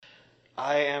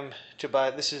I am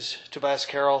Tobias. This is Tobias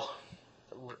Carroll,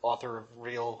 author of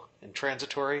Real and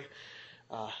Transitory.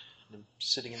 I'm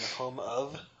sitting in the home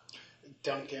of.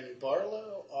 Duncan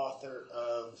Barlow, author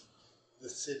of The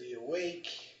City Awake,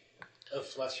 of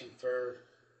Flesh and Fur,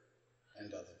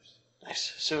 and others.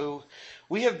 Nice. So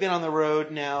we have been on the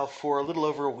road now for a little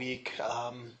over a week,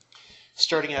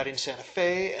 starting out in Santa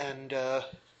Fe and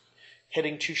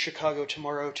heading to Chicago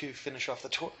tomorrow to finish off the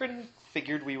tour, and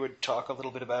figured we would talk a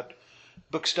little bit about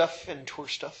book stuff and tour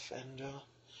stuff and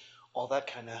all that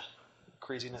kind of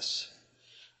craziness.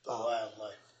 The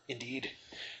wildlife. Indeed.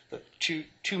 The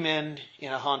two men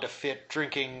in a Honda Fit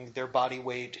drinking their body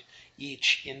weight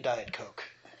each in Diet Coke.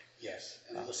 Yes,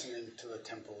 and listening to the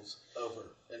temples over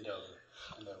and over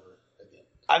and over again.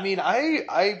 I mean,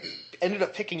 I ended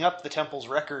up picking up the Temples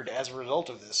record as a result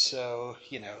of this, so,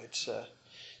 it's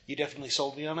you definitely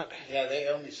sold me on it. Yeah, they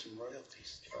owe me some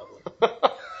royalties, probably.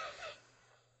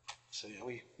 So, yeah,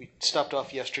 we stopped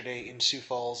off yesterday in Sioux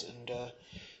Falls and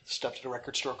stopped at a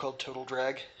record store called Total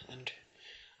Drag, and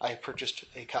I purchased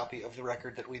a copy of the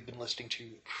record that we've been listening to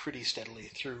pretty steadily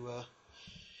through.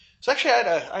 So actually,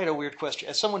 I had a weird question.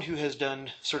 As someone who has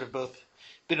done sort of both,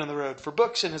 been on the road for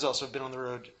books and has also been on the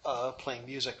road playing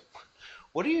music,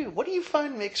 what do you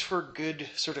find makes for good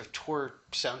sort of tour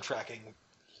soundtracking?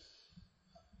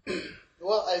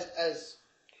 Well, as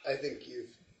I think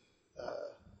you've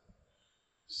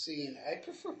seen, I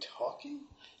prefer talking.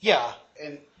 Yeah.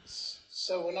 And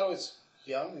so when I was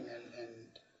young and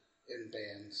in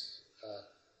bands,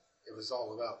 it was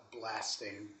all about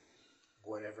blasting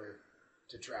whatever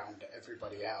to drown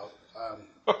everybody out.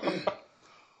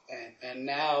 And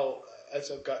now,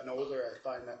 as I've gotten older, I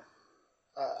find that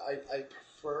I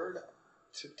preferred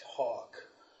to talk.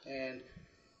 And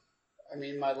I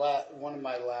mean, one of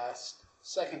my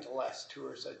second to last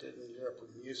tours I did in Europe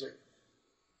with music,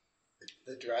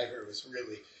 the driver was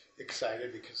really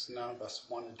excited because none of us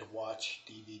wanted to watch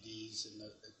DVDs in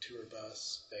the tour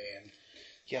bus band.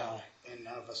 Yeah. And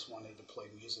none of us wanted to play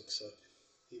music, so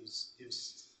he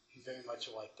very much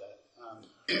liked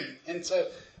that. And so,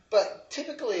 but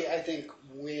typically I think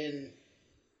when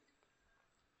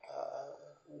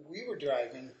we were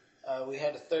driving, we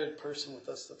had a third person with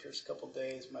us the first couple of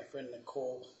days, my friend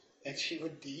Nicole, and she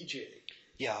would DJ.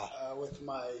 Yeah. With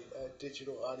my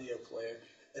digital audio player.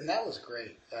 And that was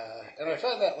great. And I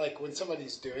found that, like, when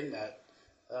somebody's doing that,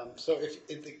 so if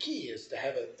the key is to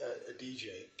have a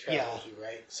DJ travel with you,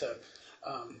 right? So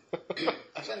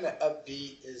I find that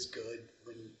upbeat is good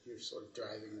when you're sort of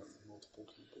driving with multiple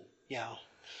people. Yeah.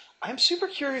 I'm super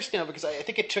curious now because I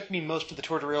think it took me most of the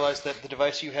tour to realize that the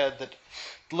device you had that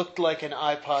looked like an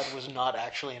iPod was not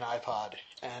actually an iPod.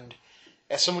 And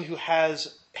as someone who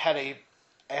has had I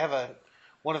have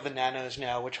one of the Nanos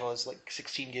now, which was like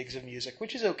 16 gigs of music,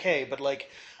 which is okay, but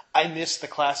like I miss the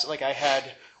classic. Like I had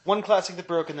one classic that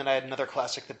broke, and then I had another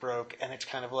classic that broke, and it's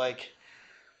kind of like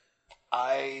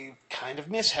I kind of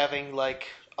miss having like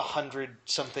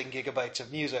 100-something gigabytes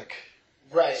of music.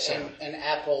 Right, so. And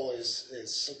Apple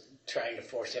is trying to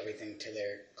force everything to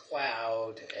their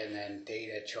cloud, and then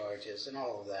data charges and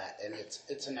all of that, and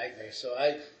it's a nightmare. So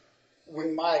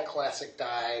when my classic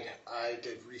died, I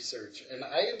did research, and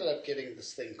I ended up getting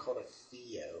this thing called a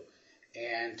Theo,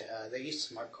 and they use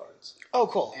smart cards. Oh,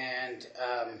 cool. And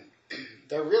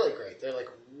they're really great. They're like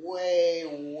way,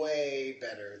 way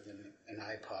better than an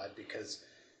iPod because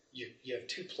you have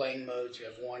two playing modes. You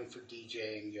have one for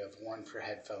DJing. You have one for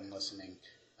headphone listening,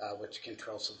 which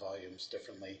controls the volumes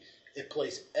differently. It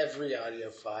plays every audio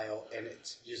file, and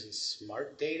it uses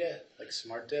smart data, like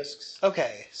smart disks.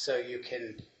 Okay. So you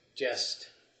can just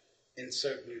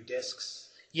insert new discs.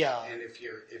 Yeah. And if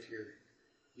your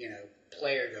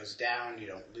player goes down, you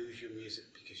don't lose your music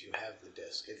because you have the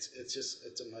disc.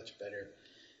 It's a much better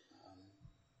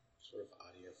sort of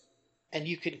audio.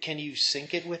 And can you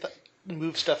sync it with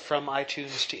move stuff from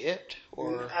iTunes to it,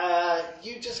 or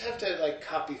you just have to like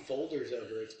copy folders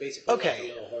over. It's basically like a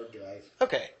little hard drive.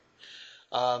 Okay.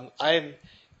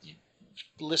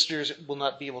 Listeners will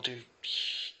not be able to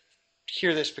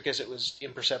hear this because it was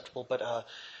imperceptible, but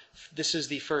this is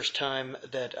the first time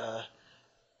that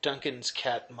Duncan's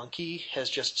cat Monkey has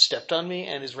just stepped on me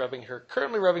and is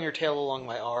currently rubbing her tail along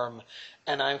my arm,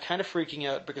 and I'm kind of freaking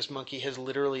out because Monkey has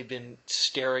literally been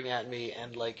staring at me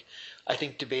and like I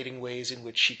think debating ways in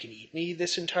which she can eat me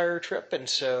this entire trip, and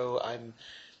so I'm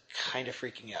kind of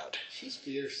freaking out. She's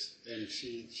fierce, and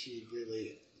she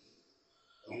really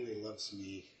only loves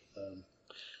me.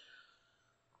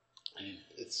 And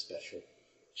it's special.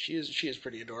 She is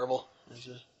pretty adorable.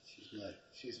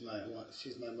 She's my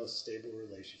most stable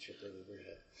relationship I've ever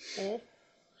had.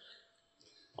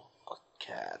 Oh,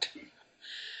 cat.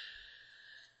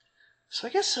 So I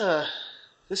guess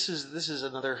this is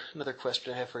another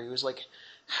question I have for you. Is like,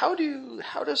 how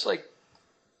does like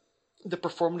the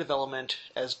performative element,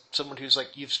 as someone who's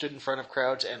like, you've stood in front of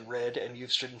crowds and read, and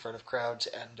you've stood in front of crowds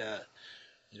and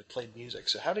played music.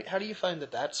 So how do you find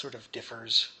that sort of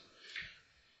differs?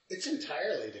 It's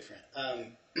entirely different.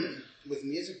 With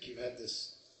music, you have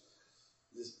this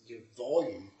your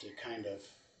volume to kind of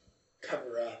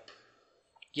cover up.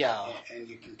 Yeah. And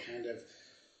you can kind of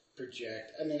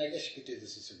project. I mean, I guess you could do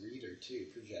this as a reader too.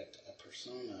 Project a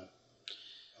persona.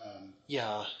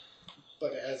 Yeah.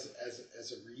 But as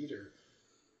a reader,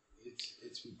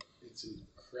 it's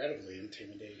incredibly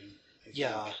intimidating. I think.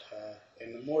 Yeah.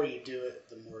 And the more you do it,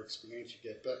 the more experience you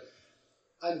get. But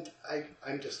I'm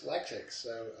dyslexic,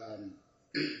 so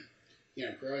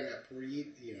growing up,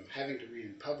 having to read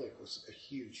in public was a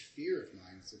huge fear of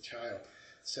mine as a child.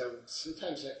 So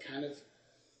sometimes that kind of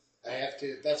I have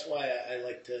to. That's why I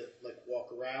like to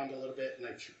walk around a little bit, and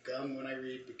I chew gum when I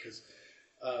read because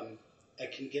I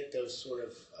can get those sort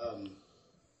of.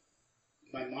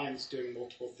 My mind's doing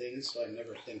multiple things, so I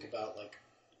never think about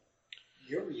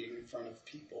you're reading in front of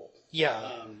people.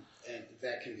 Yeah. And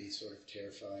that can be sort of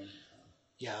terrifying.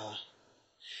 Yeah.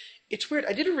 It's weird.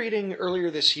 I did a reading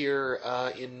earlier this year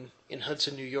in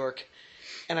Hudson, New York,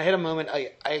 and I had a moment.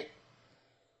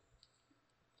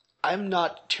 I'm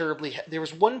not terribly. There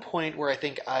was one point where I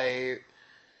think I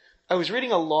was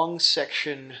reading a long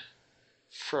section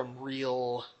from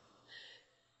Real,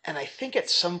 and I think at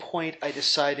some point I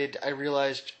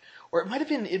realized, or it might have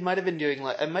been doing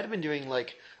like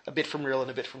a bit from Real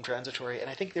and a bit from Transitory, and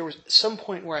I think there was some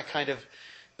point where I kind of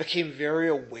became very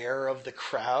aware of the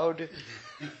crowd,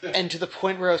 and to the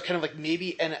point where I was kind of like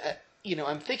maybe, and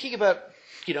I'm thinking about.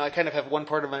 I kind of have one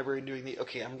part of my brain doing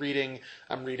I'm reading,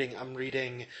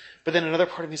 but then another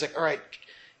part of me is like, all right,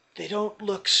 they don't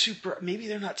look super, maybe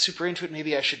they're not super into it,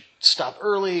 maybe I should stop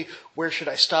early, where should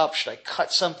I stop, should I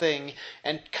cut something,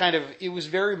 and kind of, it was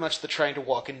very much the trying to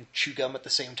walk and chew gum at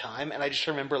the same time, and I just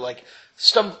remember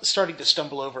starting to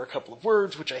stumble over a couple of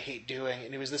words, which I hate doing,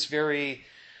 and it was this very,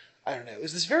 I don't know, it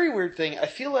was this very weird thing.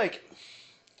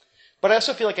 But I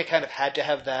also feel like I kind of had to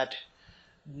have that,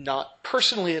 not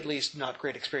personally at least, not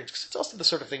great experience, because it's also the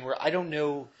sort of thing where I don't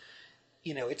know,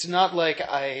 it's not like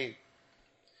I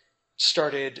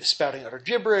started spouting utter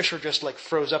gibberish or just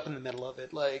froze up in the middle of it.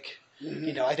 I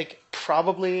think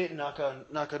probably, knock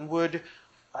on wood,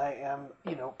 I am,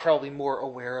 probably more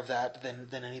aware of that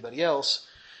than anybody else.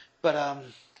 But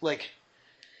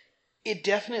it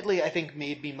definitely, I think,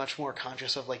 made me much more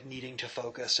conscious of needing to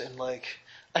focus, and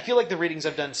I feel like the readings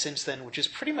I've done since then, which has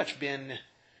pretty much been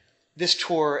this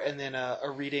tour and then a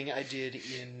reading I did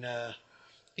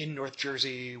in North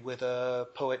Jersey with a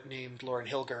poet named Lauren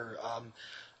Hilger.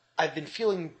 I've been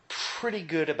feeling pretty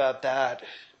good about that,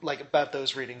 about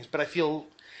those readings. But I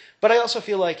also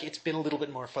feel like it's been a little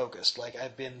bit more focused.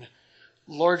 I've been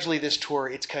largely this tour.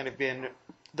 It's kind of been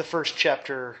the first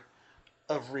chapter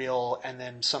of Real and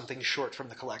then something short from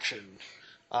the collection,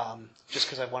 just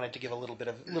because I wanted to give a little bit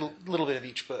of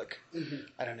each book. Mm-hmm.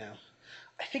 I don't know.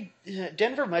 I think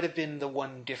Denver might have been the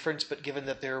one difference, but given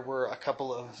that there were a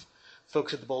couple of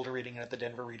folks at the Boulder reading and at the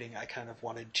Denver reading, I kind of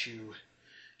wanted to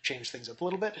change things up a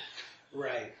little bit.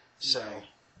 Right. So,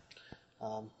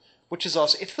 which is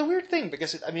also, it's the weird thing,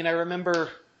 because, I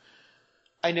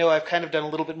know I've kind of done a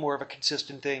little bit more of a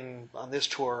consistent thing on this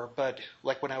tour, but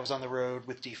when I was on the road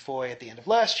with D. Foy at the end of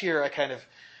last year, I kind of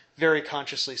very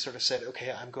consciously sort of said,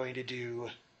 okay, I'm going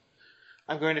to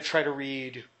try to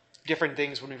read different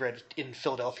things when we read in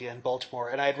Philadelphia and Baltimore.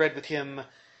 And I had read with him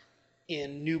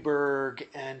in Newburgh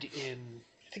and in,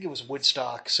 I think it was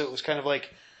Woodstock. So it was kind of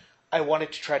I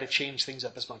wanted to try to change things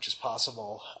up as much as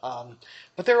possible.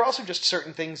 But there are also just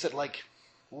certain things that I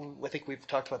think we've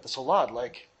talked about this a lot.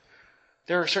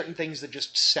 There are certain things that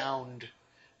just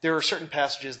there are certain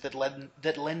passages that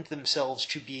lend themselves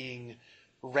to being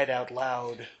read out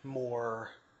loud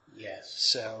more. Yes.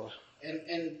 So.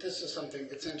 And this is something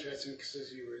that's interesting, because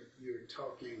as you were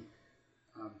talking,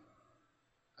 I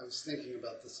was thinking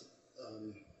about this,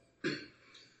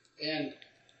 and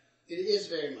it is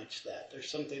very much that. There's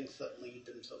some things that lead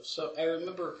themselves. So I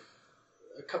remember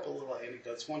a couple little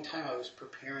anecdotes. One time I was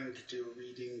preparing to do a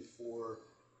reading for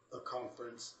a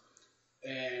conference,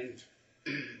 and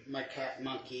my cat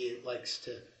Monkey likes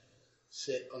to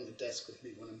sit on the desk with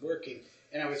me when I'm working,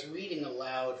 and I was reading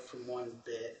aloud from one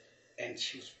bit, and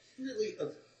she was really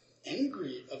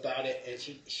angry about it, and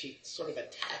she sort of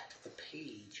attacked the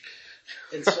page.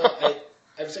 And so I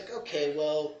was like, okay,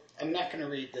 well, I'm not going to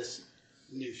read this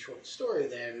new short story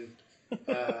then.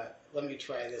 Let me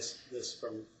try this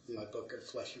from my book of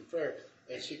Flesh and Fur.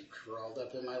 and she crawled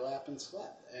up in my lap and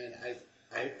slept. And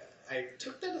I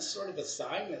took that as sort of a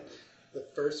sign that the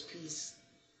first piece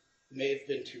may have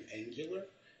been too angular.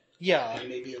 Yeah. And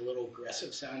maybe a little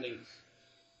aggressive sounding.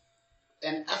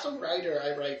 And as a writer,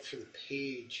 I write for the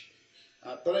page,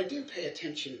 but I do pay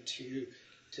attention to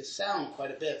sound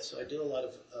quite a bit. So I do a lot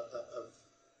of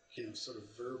sort of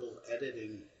verbal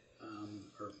editing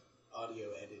or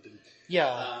audio editing.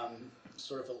 Yeah.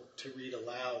 Sort of to read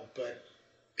aloud, but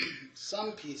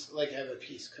some piece, like I have a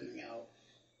piece coming out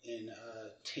in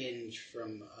Tinge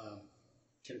from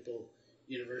Temple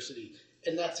University,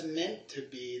 and that's meant to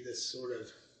be this sort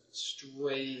of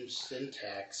strange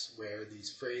syntax where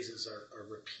these phrases are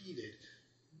repeated,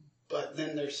 but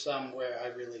then there's some where I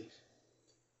really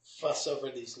fuss over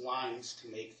these lines to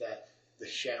make that the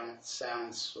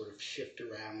sounds sort of shift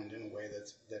around in a way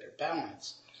that are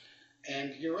balanced.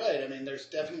 And you're right. I mean, there's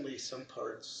definitely some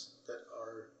parts that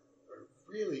are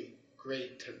really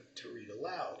great to read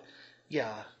aloud.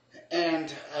 Yeah.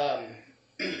 And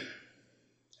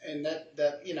and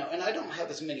that and I don't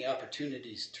have as many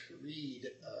opportunities to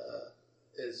read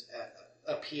as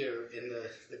up here in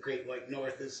the Great White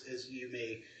North as you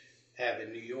may have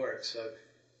in New York. So,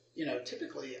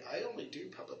 typically I only do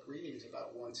public readings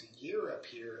about once a year up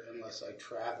here unless I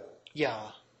travel.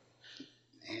 Yeah.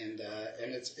 And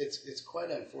it's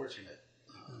quite unfortunate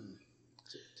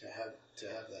to have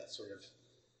that sort of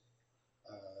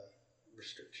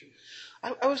restriction.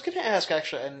 I was going to ask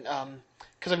actually, and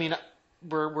because I mean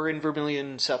we're in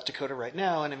Vermilion, South Dakota right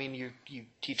now, and I mean you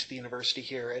teach at the university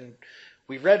here, and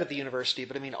we read at the university,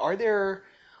 but I mean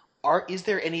is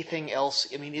there anything else?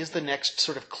 I mean, is the next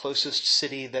sort of closest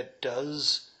city that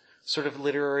does sort of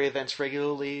literary events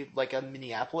regularly, like a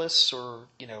Minneapolis, or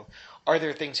are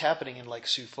there things happening in like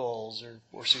Sioux Falls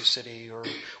or Sioux City, or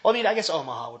well, I mean, I guess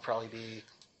Omaha would probably be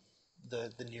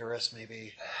the nearest,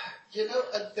 maybe.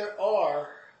 There are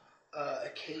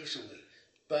occasionally,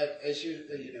 but as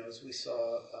as we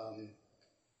saw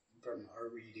from our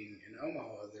reading in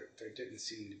Omaha, there didn't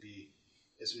seem to be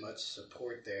as much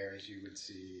support there as you would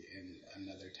see in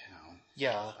another town.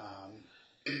 Yeah.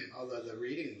 Although the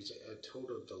reading was a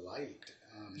total delight.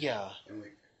 Yeah. And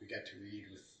we got to read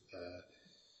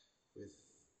with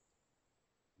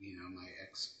my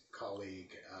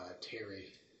ex-colleague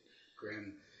Terry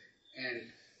Grimm, and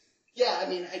yeah, I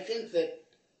mean, I think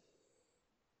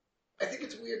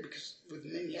it's weird because with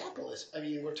Minneapolis, I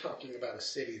mean, we're talking about a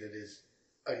city that is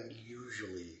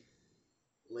unusually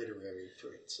literary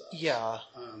for itself. Yeah.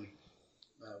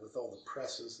 With all the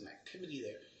presses and activity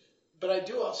there. But I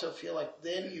do also feel like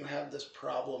then you have this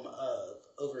problem of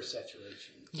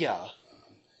oversaturation. Yeah.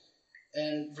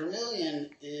 And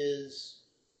Vermilion is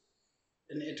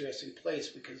an interesting place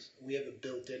because we have a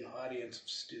built-in audience of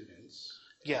students.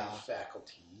 Yeah. And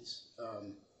faculty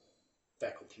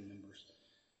members.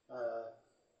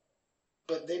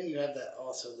 But then you have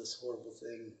this horrible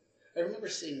thing. I remember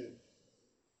seeing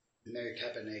Mary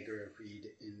Caponegro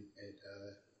read at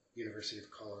University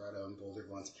of Colorado in Boulder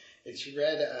once, and she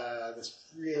read this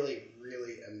really,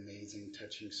 really amazing,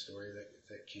 touching story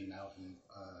that came out and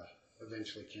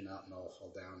eventually came out in All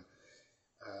Fall Down.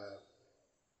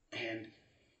 And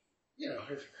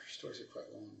her stories are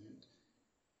quite long. And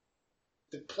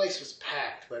the place was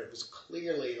packed, but it was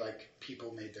clearly like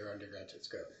people made their undergraduates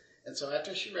go. And so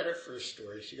after she read her first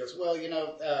story, she goes, well,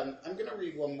 I'm going to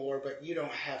read one more, but you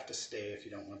don't have to stay if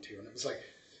you don't want to. And it was like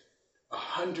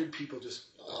 100 people just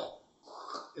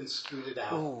and scooted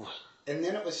out. Ooh. And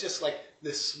then it was just like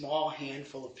this small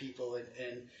handful of people,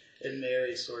 and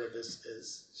Mary sort of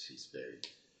is she's very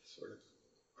sort of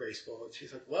graceful. And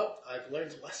she's like, well, I've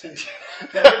learned a lesson.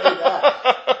 Never do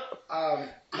that.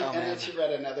 And then she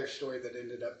read another story that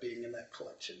ended up being in that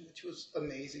collection, which was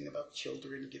amazing, about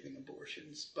children giving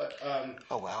abortions. But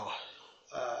oh wow,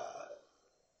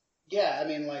 yeah, I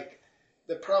mean, like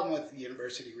the problem with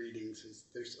university readings is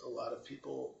there's a lot of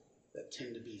people that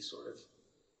tend to be sort of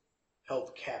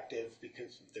held captive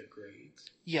because of their grades.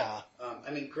 Yeah.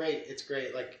 I mean, it's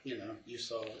great. Like you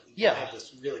saw, you yeah, have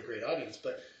this really great audience.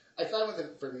 But I find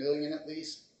with Vermilion, at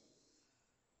least,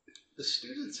 the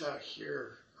students out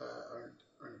here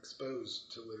aren't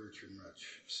exposed to literature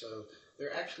much, so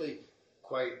they're actually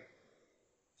quite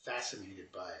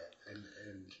fascinated by it,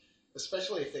 and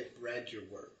especially if they've read your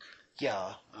work.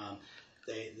 Yeah.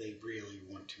 They really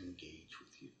want to engage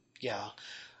with you. Yeah.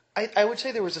 I would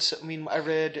say there was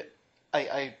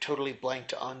I totally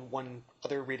blanked on one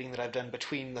other reading that I've done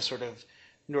between the sort of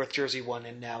North Jersey one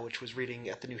and now, which was reading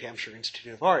at the New Hampshire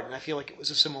Institute of Art, and I feel like it was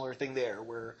a similar thing there,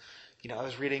 where I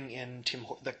was reading in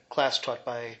the class taught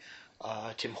by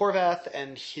Tim Horvath,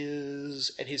 and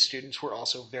his students were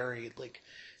also very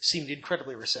seemed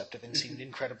incredibly receptive and seemed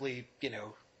incredibly,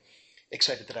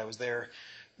 excited that I was there.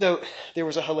 Though there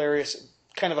was a hilarious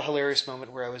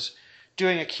moment where I was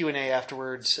doing a Q&A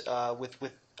afterwards with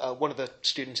one of the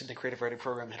students in the creative writing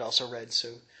program had also read, so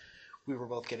we were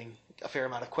both getting a fair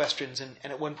amount of questions. And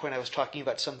at one point I was talking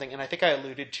about something, and I think I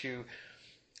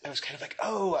was kind of like,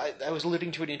 I was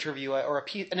alluding to an interview or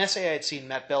an essay I had seen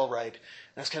Matt Bell write,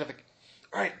 and I was kind of like,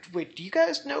 all right, wait, do you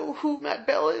guys know who Matt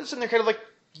Bell is? And they're kind of like,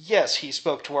 yes, he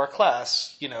spoke to our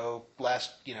class,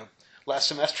 last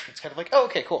semester. It's kind of like, oh,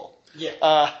 okay, cool. Yeah.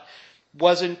 I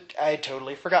had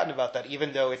totally forgotten about that,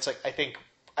 even though it's like, I think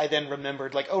I then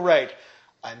remembered, like, oh, right,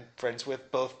 I'm friends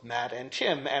with both Matt and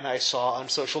Tim, and I saw on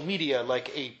social media,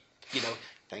 like,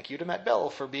 thank you to Matt Bell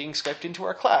for being Skyped into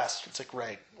our class. It's like,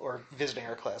 right, or visiting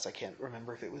our class. I can't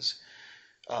remember if it was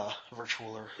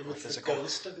virtual or physical. The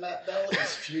ghost of Matt Bell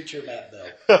is future Matt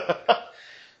Bell.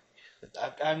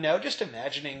 I'm now just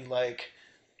imagining,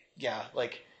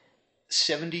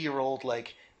 70-year-old,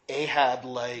 Ahab,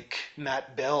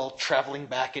 Matt Bell traveling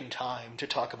back in time to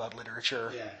talk about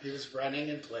literature. Yeah, he was running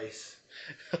in place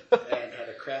and had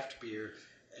a craft beer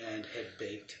and had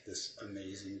baked this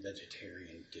amazing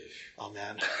vegetarian dish. Oh,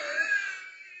 man.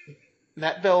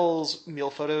 Matt Bell's meal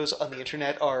photos on the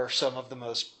internet are some of the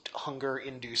most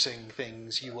hunger-inducing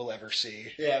things you will ever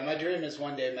see. Yeah, my dream is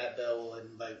one day Matt Bell will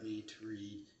invite me to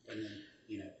read, and then,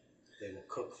 they will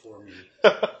cook for me.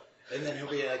 And then he'll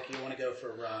be like, you want to go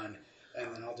for a run?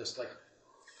 And then I'll just,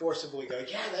 forcibly go,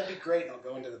 yeah, that'd be great. And I'll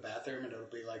go into the bathroom, and it'll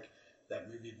be like that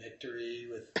movie Victory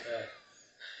with...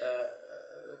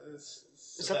 is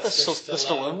that the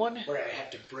Stallone one? Where I have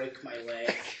to break my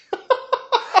leg.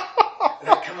 And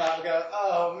I come out and go,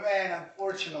 oh man,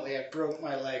 unfortunately I broke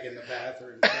my leg in the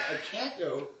bathroom. I can't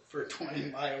go for a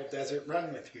 20-mile desert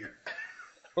run with you.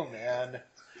 Oh man.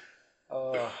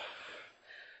 Oh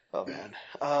man.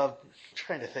 I'm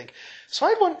trying to think. So I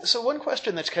had one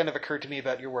question that's kind of occurred to me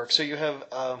about your work. So you have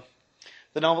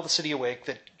the novel The City Awake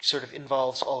that sort of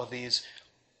involves all of these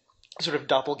sort of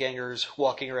doppelgangers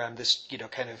walking around this,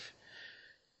 kind of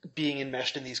being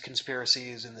enmeshed in these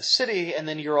conspiracies in the city, and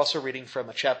then you're also reading from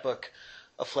a chapbook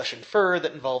of Flesh and Fur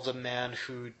that involves a man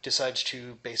who decides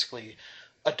to basically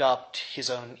adopt his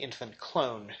own infant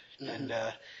clone, and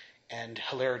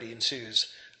hilarity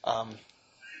ensues.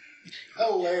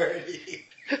 Hilarity.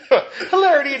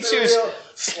 Hilarity ensues. Real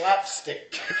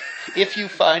slapstick. If you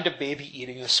find a baby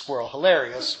eating a squirrel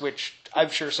hilarious, which I'm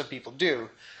sure some people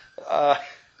do.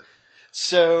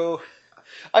 So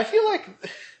I feel like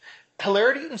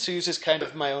hilarity ensues is kind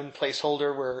of my own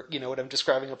placeholder where, when I'm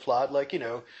describing a plot,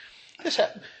 this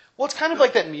happened. Well, it's kind of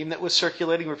like that meme that was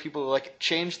circulating where people were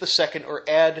change the second or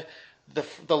add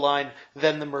the line,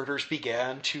 then the murders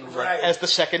began to, as the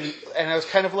second, and I was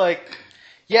kind of like,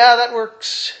 yeah, that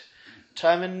works.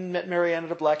 Timon met Marianne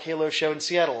at a Black Halo show in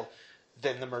Seattle.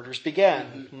 Then the murders began.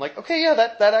 Mm-hmm. I'm like, okay, yeah,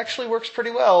 that actually works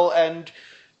pretty well, and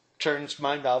turns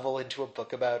my novel into a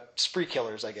book about spree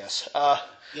killers, I guess.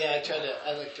 Yeah,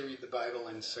 I like to read the Bible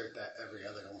and insert that every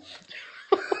other line.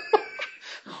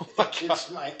 It keeps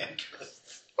my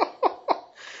interests.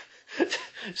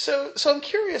 So I'm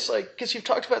curious, because you've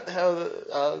talked about how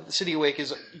the City Awake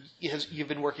you've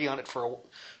been working on it for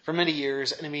many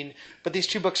years, and but these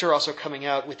two books are also coming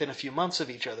out within a few months of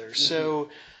each other.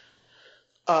 Mm-hmm.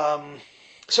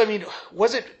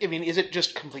 Is it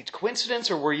just complete coincidence,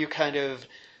 or were you kind of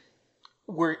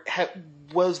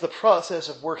was the process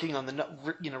of working on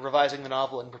revising the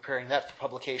novel and preparing that for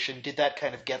publication, did that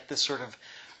kind of get this sort of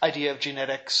idea of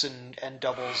genetics and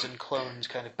doubles and clones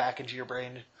kind of back into your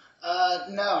brain?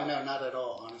 No, not at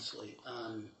all, honestly.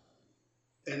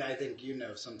 And I think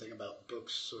something about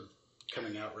books sort of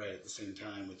coming out right at the same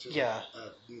time, which is a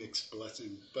mixed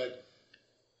blessing. But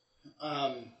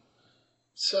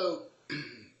so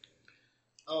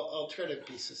I'll try to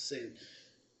be succinct.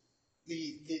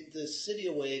 The City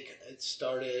Awake, it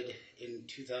started in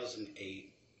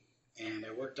 2008, and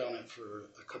I worked on it for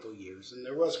a couple years, and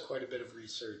there was quite a bit of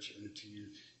research into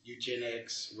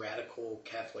eugenics, radical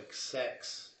Catholic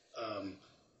sects,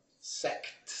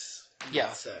 sects,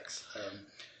 not sex.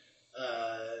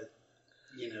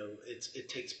 It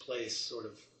takes place sort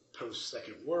of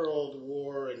post-Second World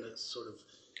War in a sort of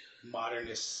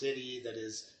modernist city that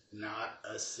is not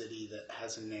a city that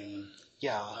has a name.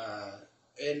 Yeah.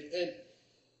 And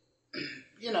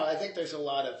I think there's a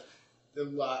lot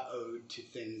owed to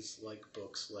things like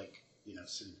books like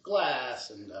City of Glass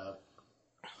and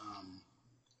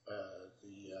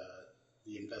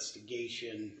the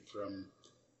investigation from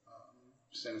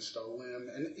Stanislaw Lem,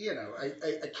 and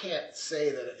I can't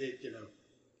say that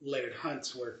Laird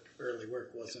Hunt's early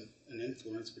work wasn't an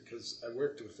influence because I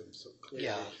worked with him so clearly.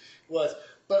 Yeah. Was,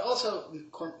 but also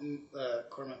Cormac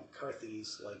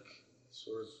McCarthy's like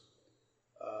sort of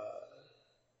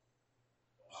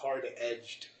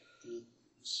hard-edged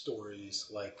stories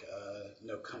like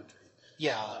No Country.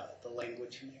 Yeah. The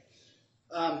language in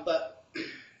there. But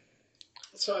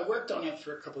so I worked on it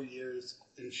for a couple years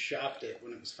and shopped it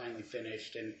when it was finally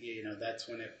finished, and that's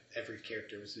when every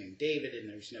character was named David, and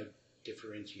there's no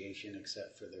differentiation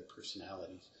except for their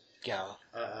personalities. Yeah.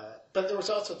 But there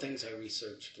was also things I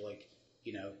researched, like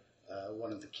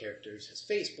one of the characters has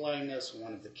face blindness,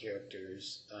 one of the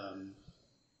characters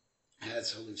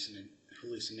has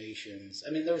hallucinations.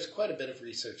 I mean, there was quite a bit of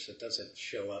research that doesn't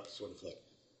show up, sort of like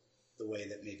the way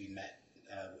that maybe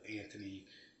Anthony,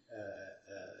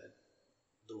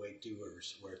 the way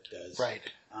Dewar's work does. Right.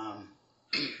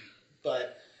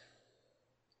 But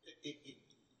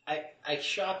I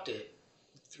shopped it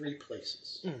 3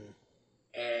 places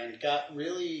and got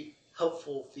really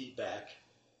helpful feedback,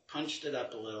 punched it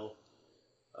up a little,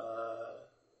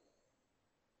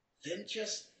 then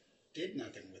just did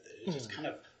nothing with it. It just kind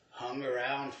of hung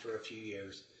around for a few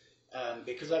years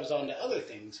because I was on to other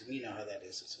things, and you know how that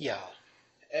is. Yeah.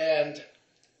 And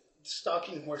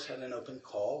Stalking Horse had an open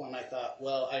call, and I thought,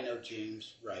 well, I know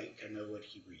James Reich, I know what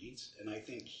he reads, and I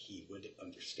think he would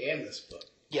understand this book.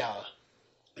 Yeah.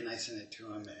 And I sent it to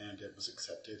him, and it was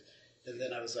accepted. And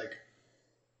then I was like,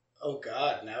 oh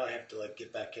God, now I have to like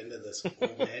get back into this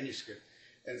old manuscript.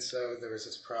 And so there was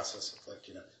this process of like,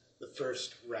 the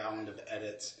first round of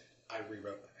edits, I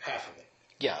rewrote half of it.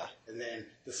 Yeah. And then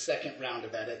the second round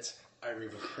of edits, I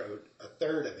rewrote a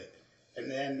third of it.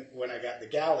 And then when I got the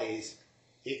galleys,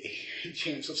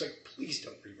 James was like, please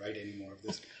don't rewrite any more of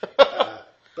this.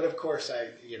 But of course,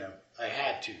 I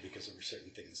had to because there were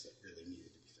certain things that really needed to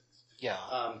be fixed. Yeah.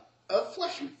 Of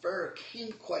Flesh and Fur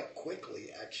came quite quickly,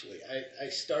 actually. I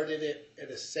started it at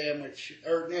a sandwich,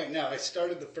 I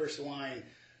started the first line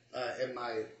in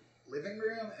my living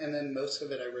room, and then most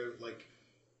of it I wrote like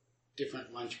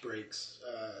different lunch breaks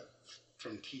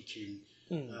from teaching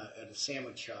at a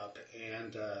sandwich shop,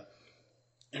 and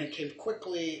it came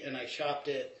quickly, and I shopped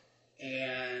it,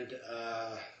 and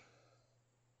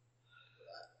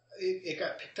it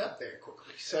got picked up very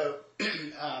quickly. So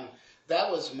that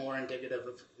was more indicative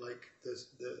of like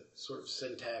the sort of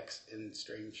syntax and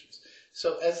strangeness.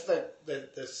 So as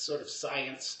the sort of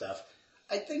science stuff,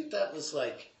 I think that was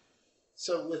like,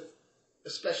 so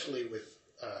especially with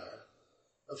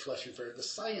of Flesh and Fur, the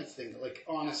science thing, like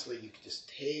honestly, you could just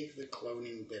take the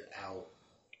cloning bit out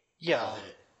of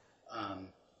it.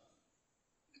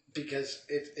 Because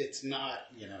it's not,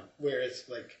 whereas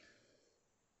like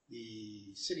the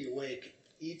City Awake,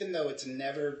 even though it's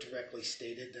never directly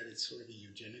stated that it's sort of a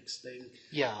eugenics thing,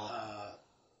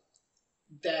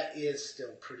 that is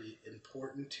still pretty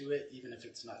important to it, even if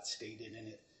it's not stated in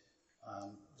it.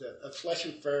 The Flesh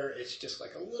and Fur, it's just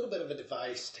like a little bit of a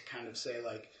device to kind of say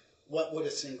like, what would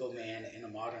a single man in a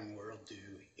modern world do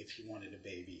if he wanted a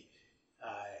baby?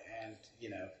 And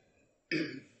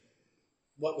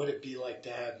what would it be like to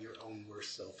have your own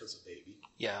worst self as a baby?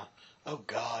 Yeah. Oh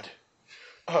God.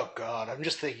 I'm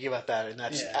just thinking about that, and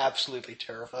that's absolutely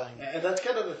terrifying. And that's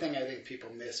kind of the thing I think people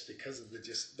miss because of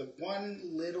the one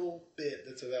little bit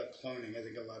that's about cloning. I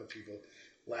think a lot of people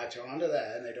latch onto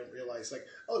that, and they don't realize like,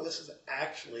 oh, this is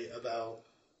actually about,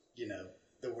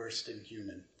 the worst in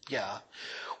human. Yeah.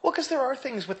 Well, because there are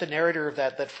things with the narrator of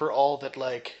that for all that,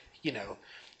 like,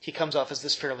 he comes off as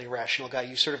this fairly rational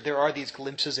guy. There are these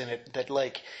glimpses in it that,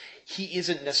 like, he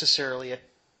isn't necessarily a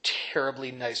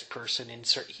terribly nice person.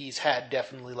 He's had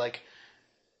definitely, like,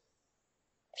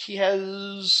 he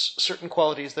has certain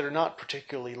qualities that are not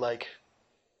particularly, like,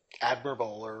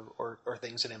 admirable or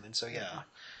things in him. And so, yeah,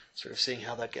 sort of seeing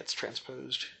how that gets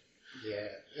transposed. Yeah,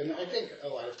 and I think a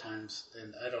lot of times,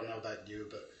 and I don't know about you,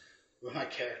 but with my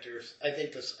characters, I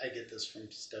get this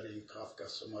from studying Kafka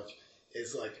so much,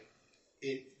 is like,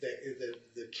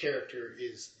 the character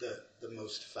is the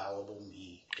most fallible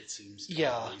me. It seems to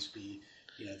always be,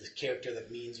 the character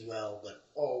that means well, but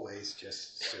always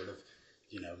just sort of,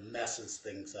 messes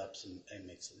things up and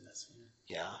makes them messy.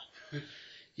 Yeah.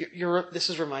 This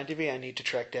is reminding me I need to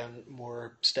track down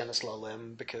more Stanislaw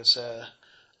Lem because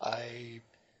I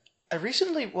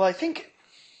recently, I think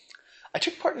I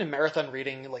took part in a marathon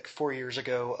reading like 4 years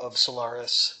ago of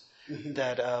Solaris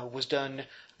that was done.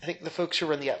 I think the folks who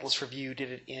run the Atlas Review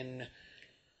did it in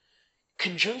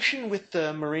conjunction with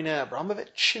the Marina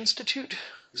Abramovich Institute.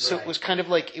 So it was kind of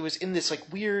like, it was in this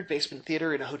like weird basement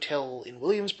theater in a hotel in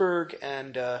Williamsburg,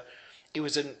 and it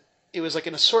was like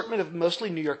an assortment of mostly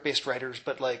New York-based writers,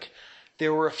 but like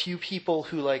there were a few people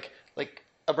who like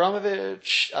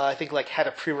Abramovich, I think, like had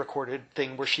a pre-recorded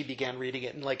thing where she began reading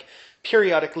it, and like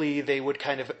periodically they would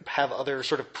kind of have other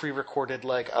sort of pre-recorded,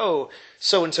 like, oh,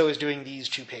 so and so is doing these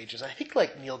 2 pages. I think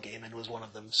like Neil Gaiman was one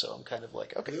of them, so I'm kind of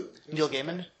like, okay, Neil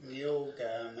Gaiman. Neil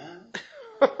Gaiman.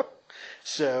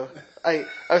 So I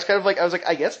was kind of like,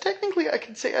 I guess technically I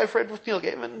could say I've read with Neil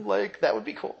Gaiman, like that would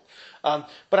be cool. But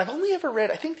I've only ever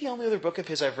read, I think the only other book of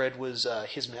his I've read was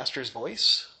His Master's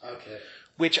Voice. Okay.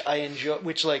 Which I enjoy,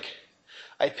 which like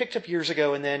I picked up years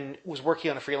ago and then was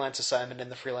working on a freelance assignment, and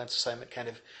the freelance assignment kind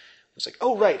of was like,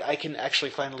 oh right, I can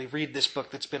actually finally read this book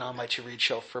that's been on my to-read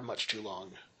shelf for much too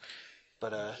long.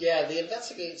 But yeah, the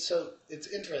investigate. So it's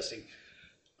interesting.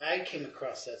 I came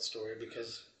across that story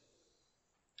because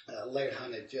Laird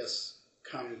Hunt had just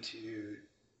come to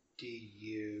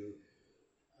DU.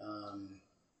 I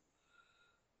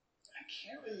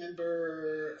can't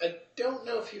remember. I don't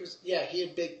know if he was. Yeah, he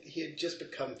had just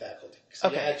become faculty. So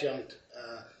he adjunct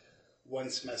one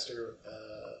semester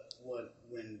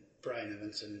when Brian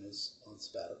Evanson was on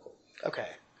sabbatical. Okay.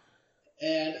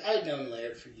 And I'd known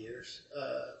Laird for years,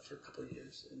 for a couple of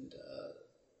years, and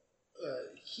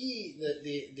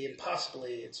the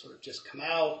Impossibly had sort of just come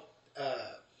out.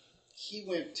 He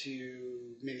went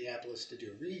to Minneapolis to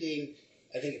do a reading.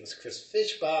 I think it was Chris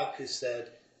Fishbach who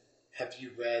said, have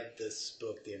you read this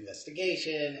book, The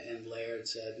Investigation? And Laird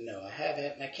said, no, I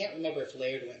haven't. And I can't remember if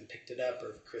Laird went and picked it up or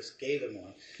if Chris gave him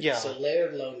one. Yeah. So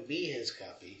Laird loaned me his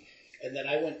copy. And then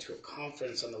I went to a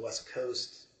conference on the West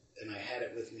Coast, and I had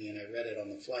it with me, and I read it on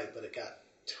the flight, but it got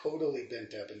totally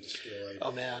bent up and destroyed.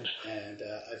 Oh, man. And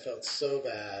I felt so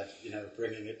bad,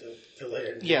 bringing it to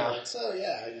Laird. And yeah. Like, so,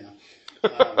 yeah,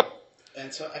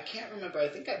 and so I can't remember. I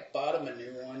think I bought him a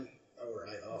new one, or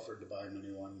I offered to buy him a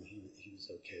new one, and he was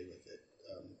okay with it.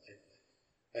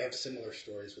 I have similar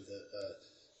stories with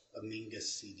a Mingus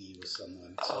CD with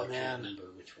someone, so I can't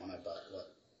remember which one I bought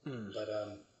what. But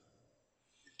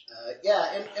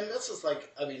yeah, and this is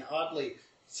like, oddly,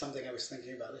 something I was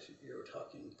thinking about if you were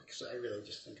talking, because I really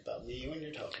just think about me when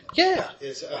you're talking. Yeah.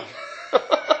 Is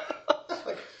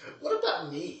like, what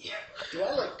about me? Do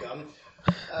I like gum?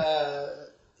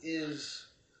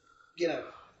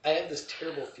 I have this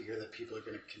terrible fear that people are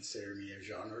going to consider me a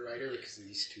genre writer because of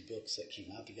these 2 books that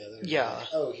came out together. Yeah. Like,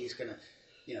 oh, he's going to,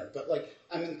 but like,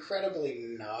 I'm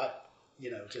incredibly not,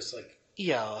 just like,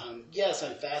 yeah. Yes,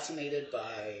 I'm fascinated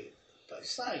by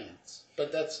science,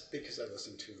 but that's because I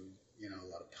listen to, a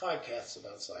lot of podcasts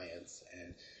about science.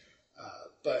 And,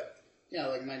 but,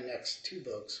 like my next 2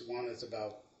 books, one is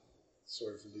about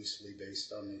sort of loosely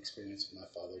based on the experience of my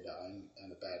father dying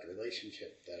and a bad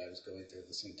relationship that I was going through at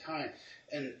the same time.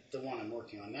 And the one I'm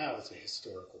working on now is a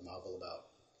historical novel about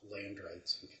land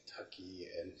rights in Kentucky.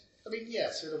 And,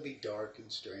 yes, it'll be dark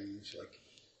and strange, like,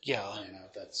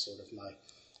 that's sort of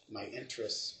my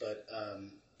interests. But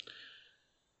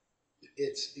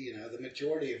it's, the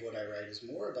majority of what I write is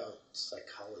more about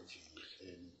psychology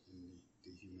and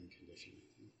the human condition.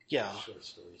 Yeah. Short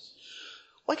stories.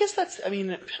 Well, I guess that's,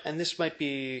 and this might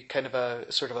be kind of a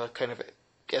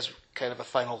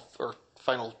final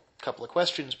couple of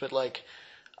questions, but like,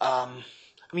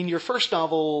 your first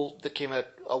novel that came out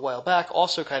a while back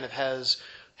also kind of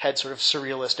had sort of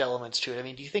surrealist elements to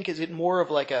it. Do you think, is it more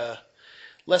of like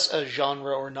less a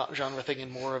genre or not genre thing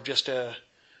and more of just a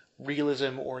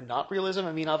realism or not realism?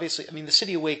 Obviously, The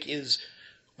City Awake is,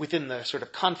 within the sort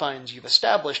of confines you've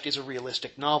established, is a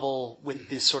realistic novel with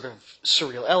this sort of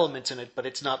surreal elements in it, but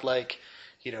it's not like,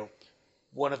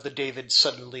 one of the Davids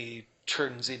suddenly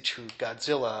turns into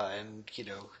Godzilla and,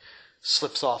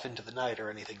 slips off into the night or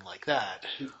anything like that.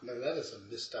 No, that is a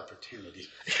missed opportunity.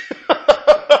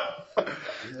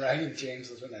 I'm writing James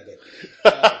Linetti.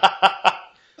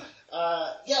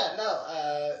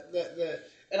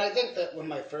 And I think that when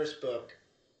my first book,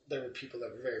 there were people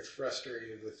that were very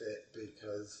frustrated with it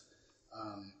because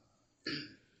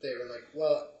they were like,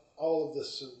 well, all of the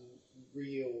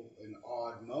surreal and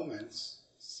odd moments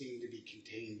seem to be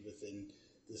contained within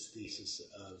this thesis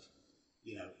of,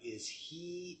 is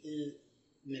he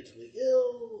mentally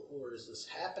ill, or is this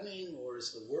happening, or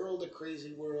is the world a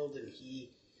crazy world, and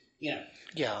he, Yeah.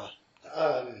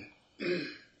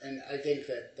 And I think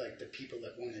that, like, the people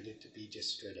that wanted it to be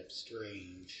just straight up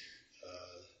strange,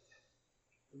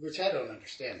 which I don't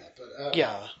understand that, but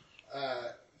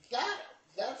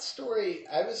that story,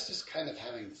 I was just kind of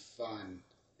having fun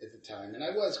at the time, and I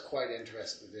was quite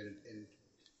interested in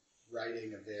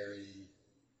writing a very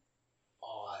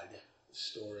odd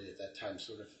story at that time.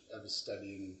 Sort of, I was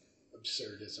studying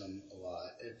absurdism a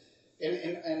lot, and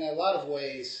in a lot of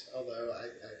ways, although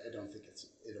I don't think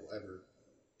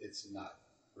it's not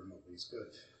remotely as good.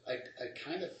 I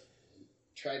kind of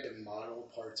tried to model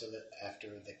parts of it after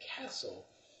the castle,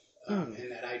 Hmm.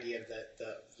 and that idea that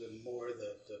the more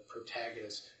the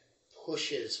protagonist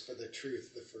pushes for the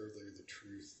truth, the further the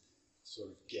truth sort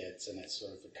of gets, and it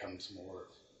sort of becomes more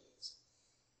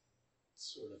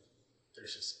sort of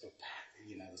there's this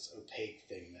opaque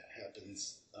thing that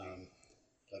happens,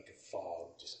 like a fog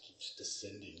just keeps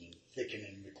descending and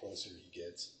thickening the closer he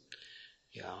gets.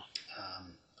 Yeah.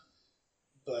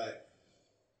 But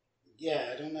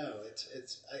yeah, I don't know.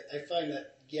 I find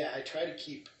that I try to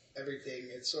keep everything.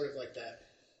 It's sort of like that.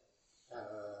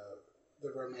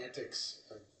 The romantics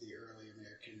of the early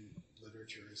American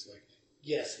literature is like,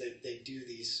 yes, they do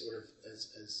these sort of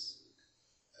as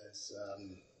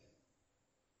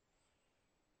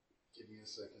give me a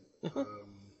second.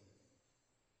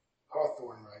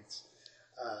 Hawthorne writes,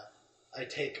 I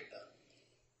take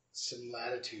some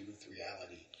latitude with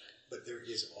reality, but there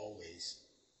is always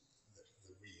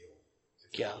the real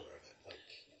at the Yeah. core of it.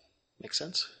 Like, Makes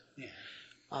sense. yeah.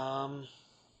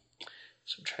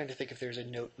 So I'm trying to think if there's a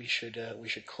note we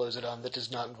should close it on that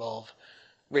does not involve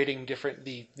rating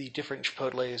the different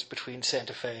Chipotles between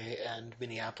Santa Fe and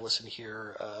Minneapolis in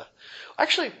here.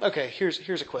 Actually, okay.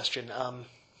 Here's a question.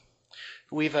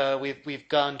 We've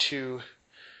gone to.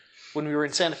 When we were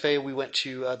in Santa Fe, we went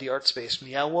to the art space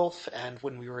Meow Wolf, and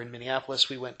when we were in Minneapolis,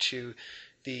 we went to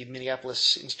the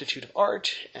Minneapolis Institute of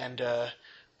Art and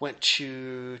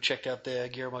checked out the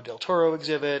Guillermo del Toro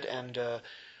exhibit and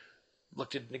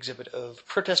looked at an exhibit of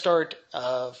protest art,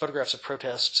 photographs of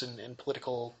protests and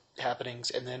political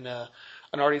happenings, and then an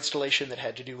art installation that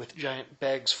had to do with giant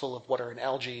bags full of water and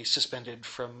algae suspended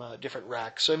from different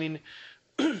racks. So I mean.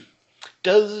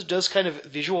 Does kind of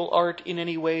visual art in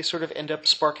any way sort of end up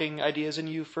sparking ideas in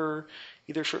you for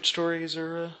either short stories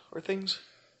or things?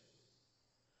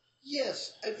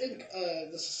 Yes, I think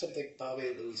this is something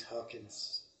Bobby Louise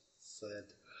Hawkins said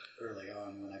early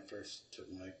on when I first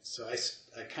took my. So I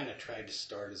kind of tried to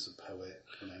start as a poet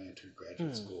when I entered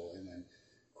graduate school, and then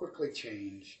quickly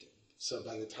changed. So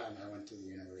by the time I went to the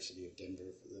University of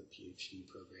Denver for the PhD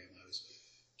program, I was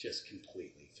just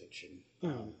completely fiction.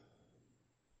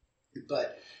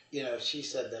 But she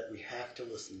said that we have to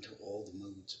listen to all the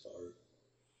moods of art,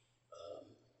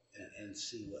 and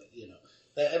see what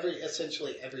that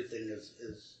essentially everything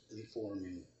is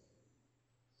informing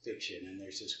fiction, and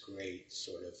there's this great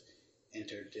sort of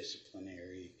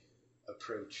interdisciplinary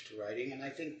approach to writing. And I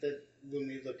think that when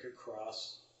we look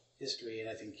across history, and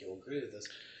I think you'll agree with this,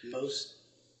 most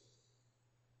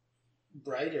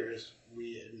writers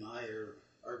we admire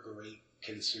are great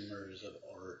consumers of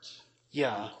art.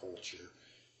 Yeah. And culture.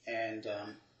 And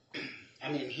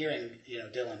I mean, hearing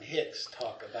Dylan Hicks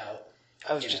talk about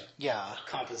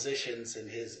compositions in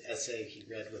his essay he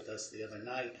read with us the other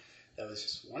night, that was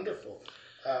just wonderful.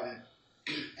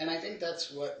 And I think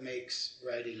that's what makes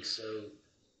writing so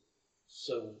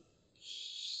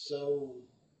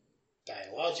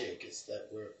dialogic, is that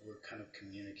we're kind of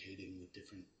communicating with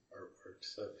different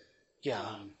artworks. So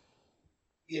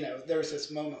there was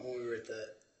this moment when we were at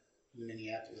the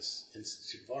Minneapolis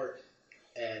Institute of Art,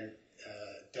 and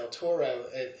Del Toro,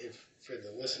 if for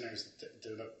the listeners that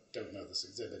don't know this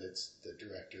exhibit, it's the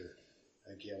director,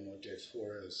 Guillermo del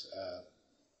Toro's,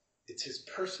 it's his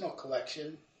personal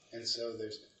collection, and so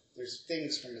there's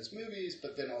things from his movies,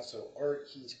 but then also art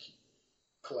he's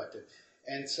collected.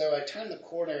 And so I turn the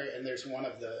corner, and there's one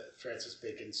of the Francis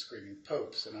Bacon Screaming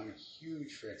Popes, and I'm a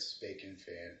huge Francis Bacon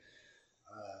fan.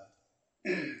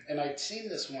 And I'd seen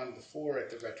this one before at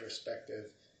the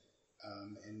retrospective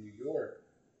in New York,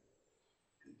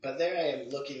 but there I am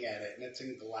looking at it, and it's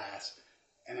in glass,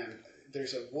 and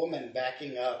there's a woman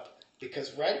backing up,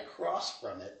 because right across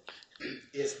from it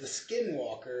is the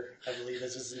Skinwalker, I believe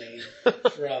is his name,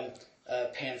 from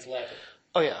Pan's Labyrinth.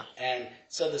 Oh yeah. And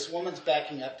so this woman's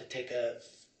backing up to take a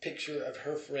picture of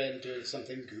her friend doing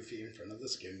something goofy in front of the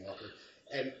Skinwalker,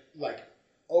 and like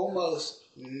almost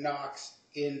knocks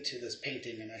into this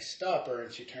painting, and I stop her,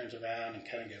 and she turns around and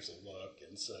kind of gives a look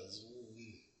and says,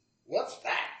 "What's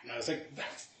that?" And I was like,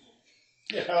 "That's,"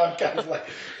 I'm kind of like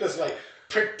this like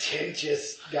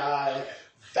pretentious guy. Like,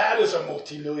 that is a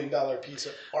multi-million-dollar piece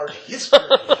of art history.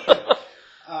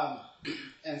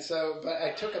 And so, but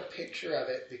I took a picture of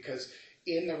it because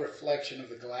in the reflection of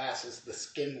the glass is the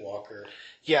Skinwalker.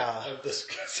 Yeah.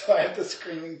 So I have the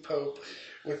Screaming Pope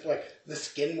with like the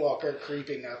Skinwalker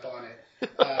creeping up on it.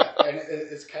 And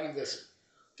it's kind of this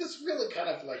really kind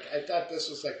of like, I thought this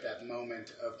was like that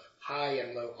moment of high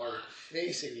and low art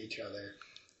facing each other,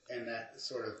 and that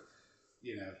sort of,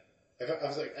 I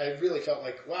was like, I really felt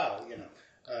like, wow,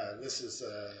 this is,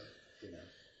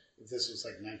 if this was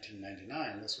like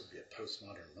 1999, this would be a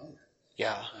postmodern moment.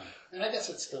 Yeah. And I guess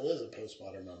it still is a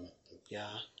postmodern moment. But... Yeah.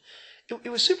 It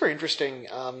was super interesting,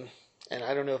 and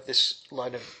I don't know if this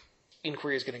line of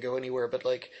inquiry is going to go anywhere, but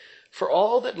like, for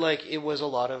all that, like, it was a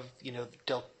lot of,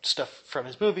 stuff from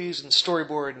his movies and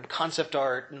storyboard and concept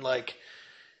art, and like,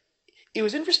 it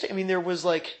was interesting. I mean, there was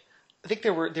like, I think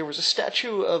there was a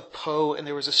statue of Poe and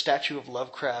there was a statue of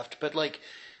Lovecraft, but like,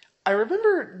 I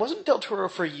remember, wasn't Del Toro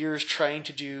for years trying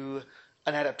to do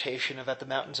an adaptation of At the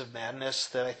Mountains of Madness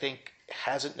that I think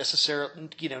hasn't necessarily,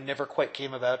 never quite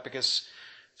came about because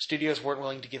studios weren't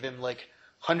willing to give him like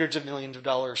hundreds of millions of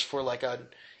dollars for like an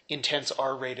intense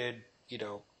R-rated,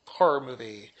 horror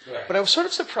movie. Right. But I was sort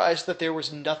of surprised that there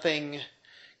was nothing,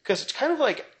 because it's kind of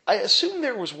like, I assume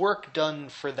there was work done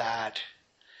for that,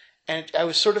 and I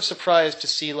was sort of surprised to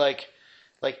see like,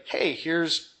 hey,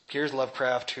 here's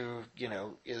Lovecraft, who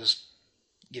is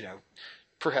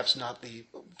perhaps not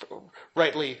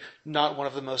rightly not one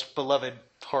of the most beloved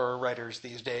horror writers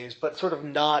these days, but sort of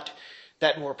not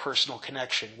that more personal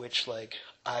connection, which like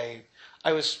I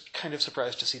was kind of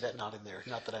surprised to see that not in there.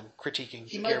 Not that I'm critiquing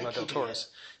Guillermo del Toro's.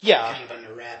 Yeah, kind of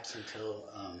under wraps until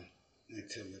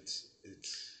it's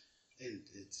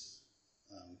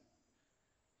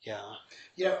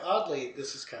yeah. Oddly,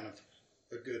 this is kind of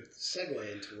a good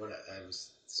segue into what I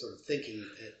was sort of thinking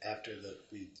after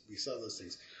we saw those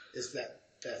things, is that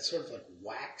sort of like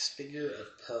wax figure of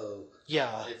Poe.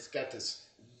 Yeah. It's got this,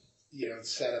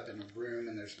 set up in a room,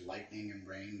 and there's lightning and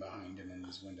rain behind him in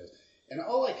his windows. And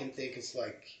all I can think is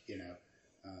like,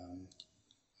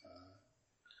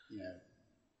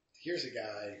 here's a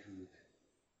guy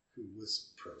who was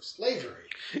pro-slavery.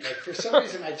 Like, for some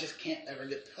reason, I just can't ever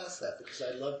get past that because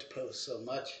I loved Poe so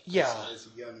much as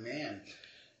a young man.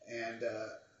 And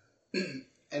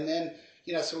and then,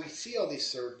 so we see all these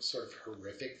sort of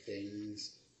horrific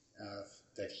things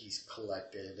that he's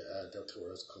collected, Del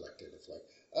Toro's collected, of like,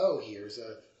 oh, here's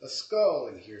a skull,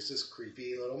 and here's this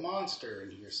creepy little monster,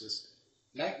 and here's this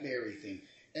nightmare-y thing.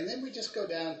 And then we just go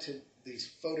down to these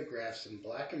photographs in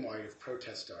black and white of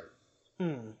protest art.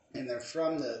 And they're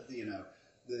from the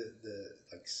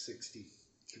like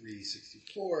 63,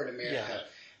 64 in America. Yeah.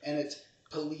 And it's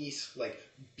police like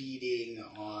beating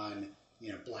on,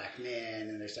 black men.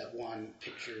 And there's that one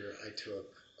picture I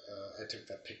took. I took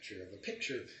that picture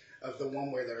of the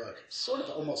one where they're like sort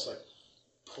of almost like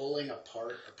pulling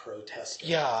apart a protester.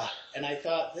 Yeah. And I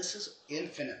thought, this is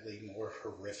infinitely more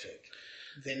horrific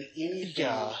than anything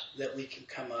that we can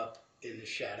come up in the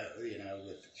shadow,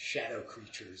 with shadow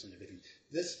creatures and everything.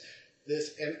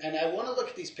 And I want to look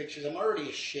at these pictures. I'm already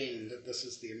ashamed that this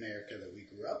is the America that we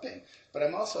grew up in. But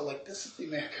I'm also like, this is the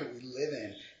America we live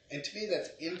in. And to me,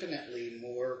 that's infinitely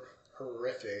more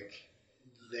horrific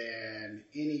than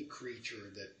any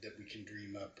creature that we can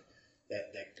dream up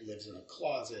that lives in a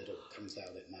closet or comes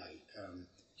out at night.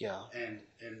 And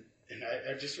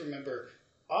I just remember,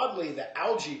 oddly, the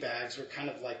algae bags were kind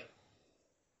of like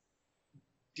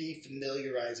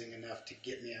defamiliarizing enough to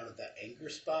get me out of that anger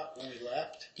spot when we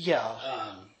left. Yeah.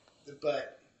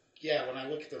 But yeah, when I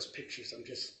look at those pictures, I'm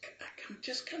just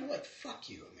kind of like, fuck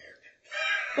you, America.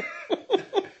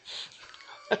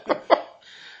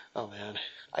 Oh man,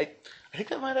 I think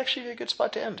that might actually be a good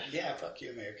spot to end. Yeah, fuck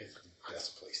you, America is the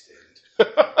best place to end.